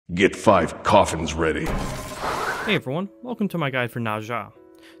Get 5 coffins ready. Hey everyone, welcome to my guide for Ne Zha.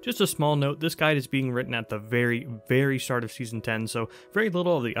 Just a small note, this guide is being written at the very start of Season 10, so very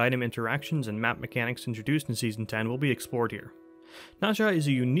little of the item interactions and map mechanics introduced in Season 10 will be explored here. Ne Zha is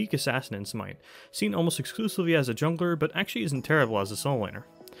a unique assassin in SMITE, seen almost exclusively as a jungler, but actually isn't terrible as a solo laner.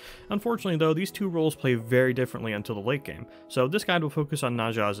 Unfortunately though, these two roles play very differently until the late game, so this guide will focus on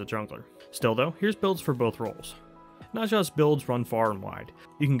Ne Zha as a jungler. Still though, here's builds for both roles. Ne Zha's builds run far and wide.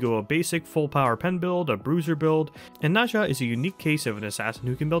 You can go a basic full power pen build, a bruiser build, and Ne Zha is a unique case of an assassin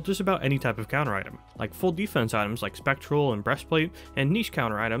who can build just about any type of counter item, like full defense items like Spectral and Breastplate, and niche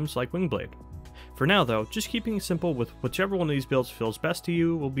counter items like Wingblade. For now though, just keeping it simple with whichever one of these builds feels best to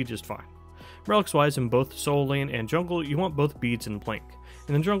you will be just fine. Relics wise, in both solo lane and jungle, you want both beads and blink.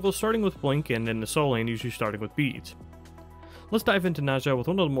 In the jungle, starting with blink, and in the solo lane, usually starting with beads. Let's dive into Ne Zha with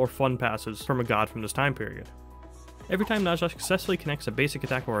one of the more fun passives from a god from this time period. Every time Ne Zha successfully connects a basic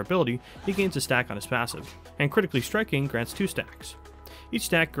attack or ability, he gains a stack on his passive, and critically striking grants 2 stacks. Each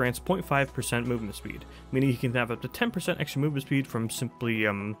stack grants 0.5% movement speed, meaning he can have up to 10% extra movement speed from simply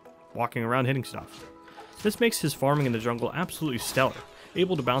walking around hitting stuff. This makes his farming in the jungle absolutely stellar,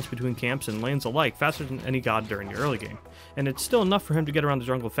 able to bounce between camps and lanes alike faster than any god during the early game, and it's still enough for him to get around the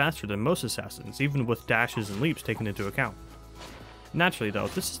jungle faster than most assassins, even with dashes and leaps taken into account. Naturally though,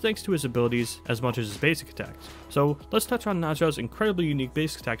 this is thanks to his abilities as much as his basic attacks, so let's touch on Ne Zha's incredibly unique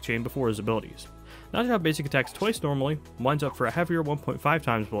basic attack chain before his abilities. Ne Zha basic attacks twice normally, winds up for a heavier 1.5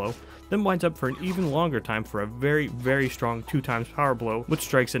 times blow, then winds up for an even longer time for a very strong 2 times power blow, which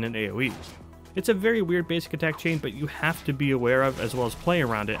strikes in an AoE. It's a very weird basic attack chain, but you have to be aware of as well as play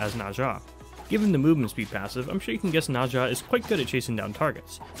around it as Ne Zha. Given the movement speed passive, I'm sure you can guess Ne Zha is quite good at chasing down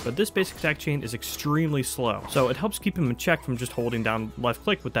targets, but this basic attack chain is extremely slow, so it helps keep him in check from just holding down left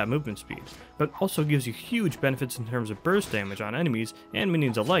click with that movement speed, but also gives you huge benefits in terms of burst damage on enemies and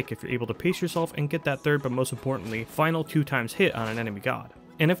minions alike if you're able to pace yourself and get that third but most importantly, final 2 times hit on an enemy god.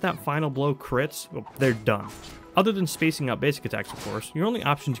 And if that final blow crits, well, they're done. Other than spacing out basic attacks of course, your only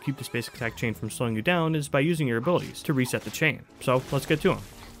option to keep this basic attack chain from slowing you down is by using your abilities to reset the chain, so let's get to him.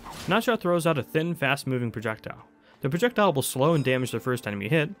 Ne Zha throws out a thin, fast-moving projectile. The projectile will slow and damage the first enemy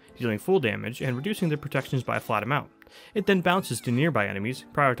hit, dealing full damage and reducing their protections by a flat amount. It then bounces to nearby enemies,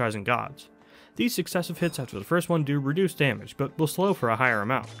 prioritizing gods. These successive hits after the first one do reduce damage, but will slow for a higher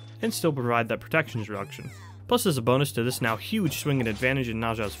amount, and still provide that protections reduction. Plus, as a bonus to this now huge swing and advantage in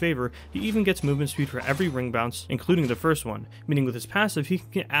Ne Zha's favor, he even gets movement speed for every ring bounce, including the first one, meaning with his passive he can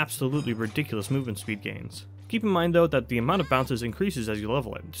get absolutely ridiculous movement speed gains. Keep in mind though that the amount of bounces increases as you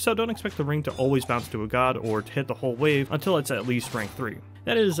level it, so don't expect the ring to always bounce to a god or to hit the whole wave until it's at least rank 3.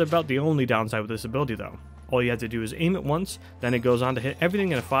 That is about the only downside with this ability though. All you have to do is aim it once, then it goes on to hit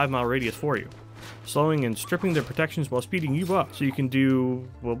everything in a 5-mile radius for you, slowing and stripping their protections while speeding you up so you can do,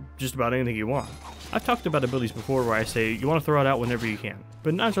 well, just about anything you want. I've talked about abilities before where I say you want to throw it out whenever you can,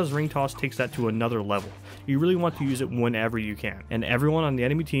 but Ne Zha's ring toss takes that to another level. You really want to use it whenever you can, and everyone on the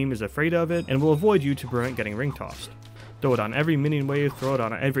enemy team is afraid of it and will avoid you to prevent getting ring tossed. Throw it on every minion wave, throw it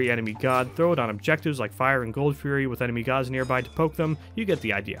on every enemy god, throw it on objectives like Fire and Gold Fury with enemy gods nearby to poke them, you get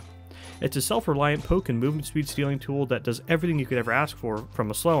the idea. It's a self-reliant poke and movement speed stealing tool that does everything you could ever ask for from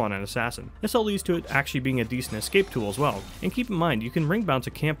a slow on an assassin. This all leads to it actually being a decent escape tool as well, and keep in mind you can ring bounce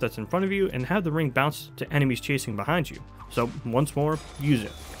a camp that's in front of you and have the ring bounce to enemies chasing behind you. So once more, use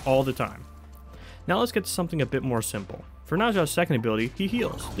it, all the time. Now let's get to something a bit more simple. For Ne Zha's second ability, he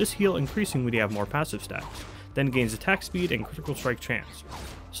heals, this heal increasing when you have more passive stacks, then gains attack speed and critical strike chance.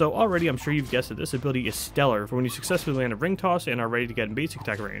 So already I'm sure you've guessed that this ability is stellar for when you successfully land a ring toss and are ready to get in basic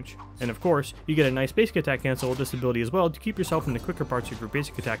attack range. And of course, you get a nice basic attack cancel with this ability as well to keep yourself in the quicker parts of your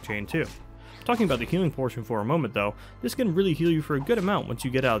basic attack chain too. Talking about the healing portion for a moment though, this can really heal you for a good amount once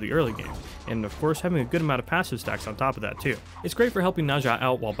you get out of the early game, and of course having a good amount of passive stacks on top of that too. It's great for helping Ne Zha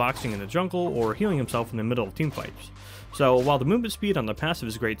out while boxing in the jungle or healing himself in the middle of teamfights. So while the movement speed on the passive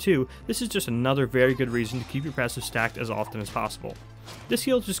is great too, this is just another very good reason to keep your passive stacked as often as possible. This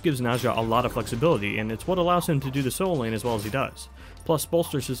heal just gives Ne Zha a lot of flexibility, and it's what allows him to do the solo lane as well as he does. Plus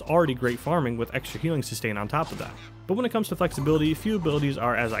bolsters his already great farming with extra healing sustain on top of that. But when it comes to flexibility, few abilities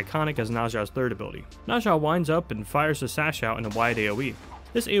are as iconic as Ne Zha's third ability. Ne Zha winds up and fires a sash out in a wide AoE.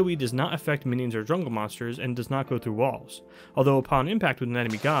 This AoE does not affect minions or jungle monsters and does not go through walls. Although upon impact with an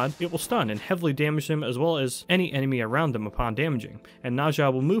enemy god, it will stun and heavily damage them as well as any enemy around them upon damaging, and Ne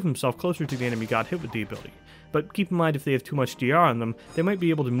Zha will move himself closer to the enemy god hit with the ability. But keep in mind if they have too much DR on them, they might be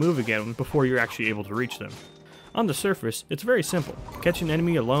able to move again before you're actually able to reach them. On the surface, it's very simple. Catch an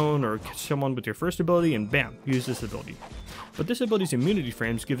enemy alone or catch someone with your first ability and bam, use this ability. But this ability's immunity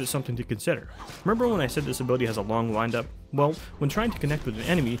frames give it something to consider. Remember when I said this ability has a long windup? Well, when trying to connect with an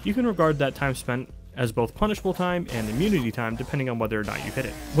enemy, you can regard that time spent as both punishable time and immunity time depending on whether or not you hit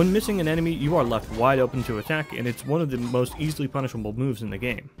it. When missing an enemy, you are left wide open to attack, and it's one of the most easily punishable moves in the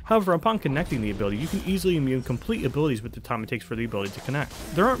game. However, upon connecting the ability, you can easily immune complete abilities with the time it takes for the ability to connect.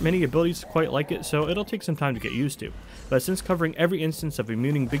 There aren't many abilities quite like it, so it'll take some time to get used to. But since covering every instance of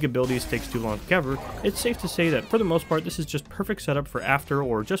immuning big abilities takes too long to cover, it's safe to say that for the most part this is just perfect setup for after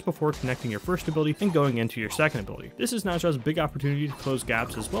or just before connecting your first ability and going into your second ability. This is Naja's big opportunity to close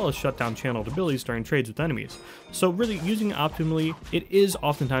gaps as well as shut down channeled abilities during trades with enemies. So really, using it optimally, it is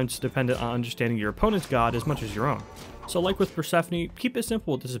oftentimes dependent on understanding your opponent's god as much as your own. So like with Persephone, keep it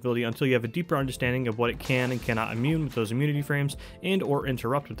simple with this ability until you have a deeper understanding of what it can and cannot immune with those immunity frames and or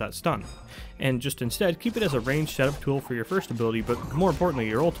interrupt with that stun. And just instead, keep it as a ranged setup tool for your first ability, but more importantly,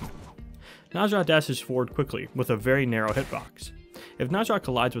 your ultimate. Naja dashes forward quickly with a very narrow hitbox. If Naja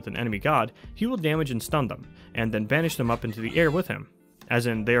collides with an enemy god, he will damage and stun them, and then banish them up into the air with him, as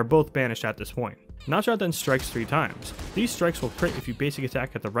in they are both banished at this point. Naja then strikes 3 times. These strikes will crit if you basic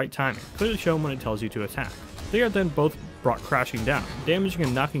attack at the right timing, clearly shown when it tells you to attack. They are then both brought crashing down, damaging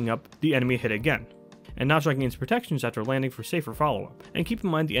and knocking up the enemy hit again. And Naja gains protections after landing for safer follow-up. And keep in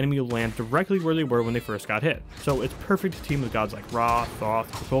mind the enemy will land directly where they were when they first got hit, so it's perfect to team with gods like Ra, Thoth,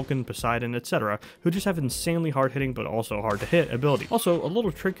 Vulcan, Poseidon, etc., who just have insanely hard-hitting but also hard-to-hit ability. Also, a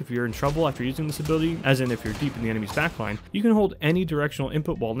little trick if you're in trouble after using this ability, as in if you're deep in the enemy's backline, you can hold any directional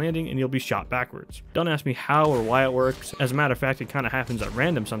input while landing and you'll be shot backwards. Don't ask me how or why it works, as a matter of fact it kinda happens at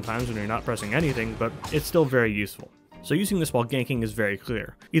random sometimes when you're not pressing anything, but it's still very useful. So using this while ganking is very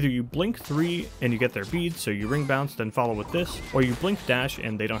clear. Either you blink 3 and you get their beads, so you ring bounce, then follow with this, or you blink dash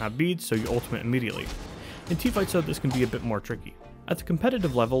and they don't have beads, so you ultimate immediately. In teamfights though, this can be a bit more tricky. At the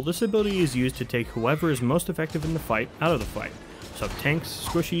competitive level, this ability is used to take whoever is most effective in the fight out of the fight. So tanks,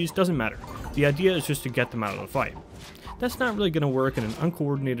 squishies, doesn't matter. The idea is just to get them out of the fight. That's not really going to work in an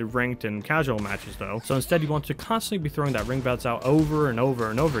uncoordinated ranked and casual matches though, so instead you want to constantly be throwing that ring bounce out over and over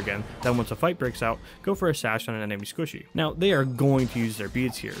and over again, then once a fight breaks out, go for a sash on an enemy squishy. Now, they are going to use their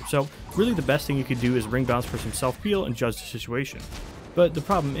beads here, so really the best thing you could do is ring bounce for some self-peel and judge the situation. But the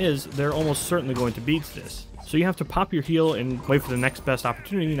problem is, they're almost certainly going to beads this. So you have to pop your heal and wait for the next best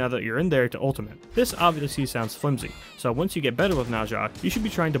opportunity now that you're in there to ultimate. This obviously sounds flimsy, so once you get better with Naja, you should be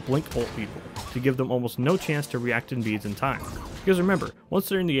trying to blink ult people, to give them almost no chance to react in beads in time. Because remember, once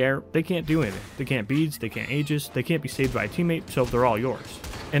they're in the air, they can't do anything. They can't beads, they can't aegis, they can't be saved by a teammate, so they're all yours.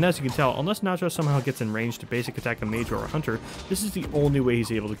 And as you can tell, unless Naja somehow gets in range to basic attack a mage or a hunter, this is the only way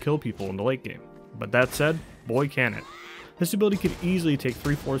he's able to kill people in the late game. But that said, boy can it. This ability could easily take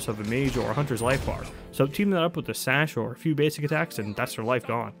 3/4 of a mage or a hunter's life bar, so team that up with a sash or a few basic attacks and that's their life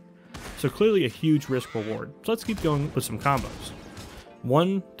gone. So clearly a huge risk reward, so let's keep going with some combos.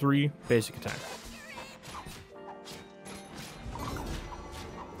 1-3 basic attack.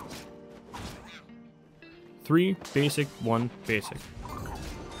 Three basic, 1 basic.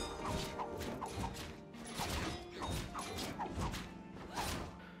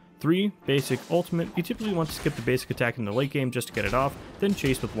 3 basic ultimate. You typically want to skip the basic attack in the late game just to get it off, then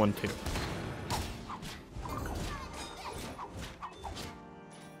chase with 1-2.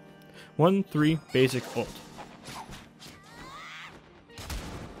 1-3 basic ult.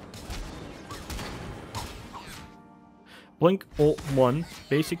 Blink ult 1,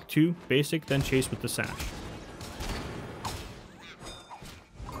 basic 2, basic, then chase with the sash.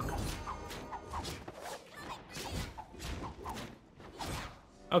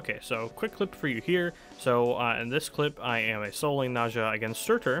 Okay, so quick clip for you here. So in this clip, I am a soloing Naja against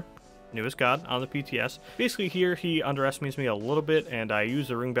Surtur, newest god on the PTS. Basically here, he underestimates me a little bit, and I use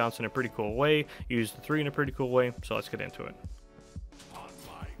the ring bounce in a pretty cool way, use the 3 in a pretty cool way, so let's get into it.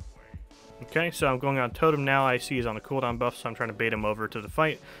 Okay, so I'm going on totem now. I see he's on the cooldown buff, so I'm trying to bait him over to the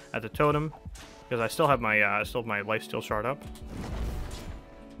fight at the totem, because I still have my lifesteal shard up.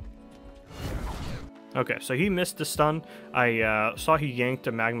 Okay, so he missed the stun. I saw he yanked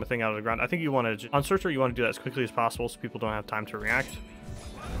a magma thing out of the ground. I think you want to, on Surtur, you want to do that as quickly as possible so people don't have time to react.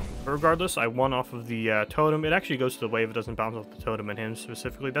 But regardless, I won off of the totem. It actually goes to the wave, it doesn't bounce off the totem and him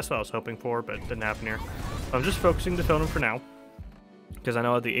specifically. That's what I was hoping for, but it didn't happen here. So I'm just focusing the totem for now, because I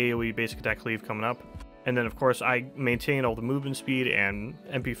know I have the AoE basic attack cleave coming up. And then, of course, I maintain all the movement speed and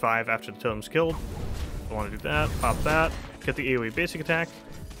MP5 after the totem's killed. I want to do that, pop that, get the AoE basic attack,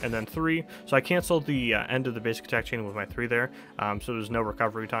 and then 3. So I canceled the end of the basic attack chain with my 3 there, so there's no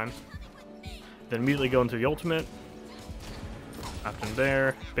recovery time. Then immediately go into the ultimate. After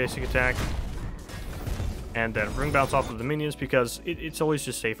there, basic attack. and then ring bounce off of the minions because it's always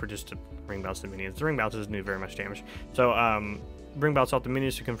just safer just to ring bounce the minions. The ring bounce doesn't do very much damage. So ring bounce off the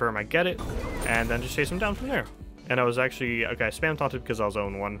minions to confirm I get it, and then just chase them down from there. And I was actually, okay, I spam taunted because I was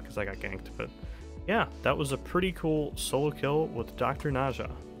 0-1 because I got ganked, but yeah, that was a pretty cool solo kill with Dr. Naja.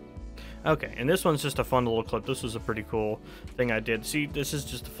 Okay, and this one's just a fun little clip. This was a pretty cool thing I did. See, this is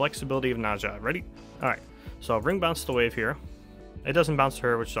just the flexibility of Naja. Ready? Alright, so ring bounce the wave here. It doesn't bounce to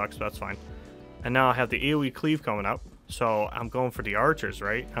her, which sucks, but that's fine. And now I have the AoE cleave coming up. So I'm going for the archers,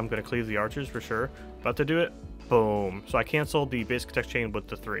 right? I'm going to cleave the archers for sure. About to do it. Boom. So I canceled the basic attack chain with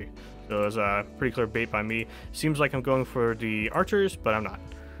the 3. So it was a pretty clear bait by me. Seems like I'm going for the archers, but I'm not.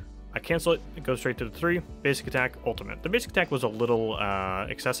 I cancel it, it goes straight to the 3, basic attack, ultimate. The basic attack was a little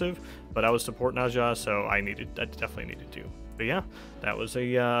excessive, but I was support Naja, so I definitely needed to. But yeah, that was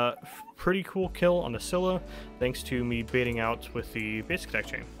a pretty cool kill on the Scylla, thanks to me baiting out with the basic attack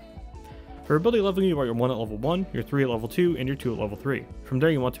chain. For ability leveling, you want your 1 at level 1, your 3 at level 2, and your 2 at level 3. From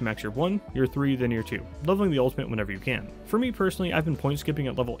there you want to max your 1, your 3, then your 2, leveling the ultimate whenever you can. For me personally, I've been point skipping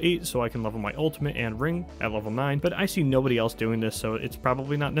at level 8 so I can level my ultimate and ring at level 9, but I see nobody else doing this so it's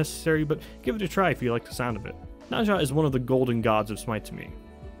probably not necessary, but give it a try if you like the sound of it. Naja is one of the golden gods of Smite to me.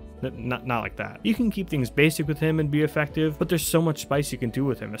 Not like that. You can keep things basic with him and be effective, but there's so much spice you can do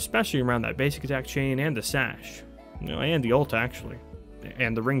with him, especially around that basic attack chain and the sash. And the ult actually.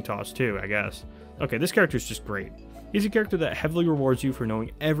 And the ring toss too, I guess. Okay, this character is just great. He's a character that heavily rewards you for knowing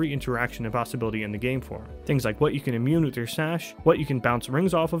every interaction and possibility in the game for him. Things like what you can immune with your sash, what you can bounce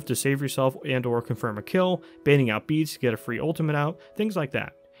rings off of to save yourself and or confirm a kill, baiting out beats to get a free ultimate out, things like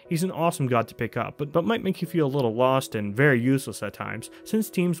that. He's an awesome god to pick up, but might make you feel a little lost and very useless at times,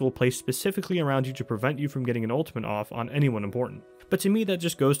 since teams will play specifically around you to prevent you from getting an ultimate off on anyone important. But to me that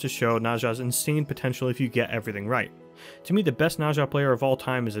just goes to show Naja's insane potential if you get everything right. To me the best Naja player of all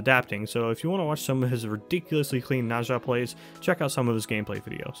time is adapting, so if you want to watch some of his ridiculously clean Naja plays, check out some of his gameplay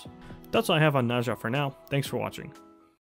videos. That's all I have on Naja for now, thanks for watching.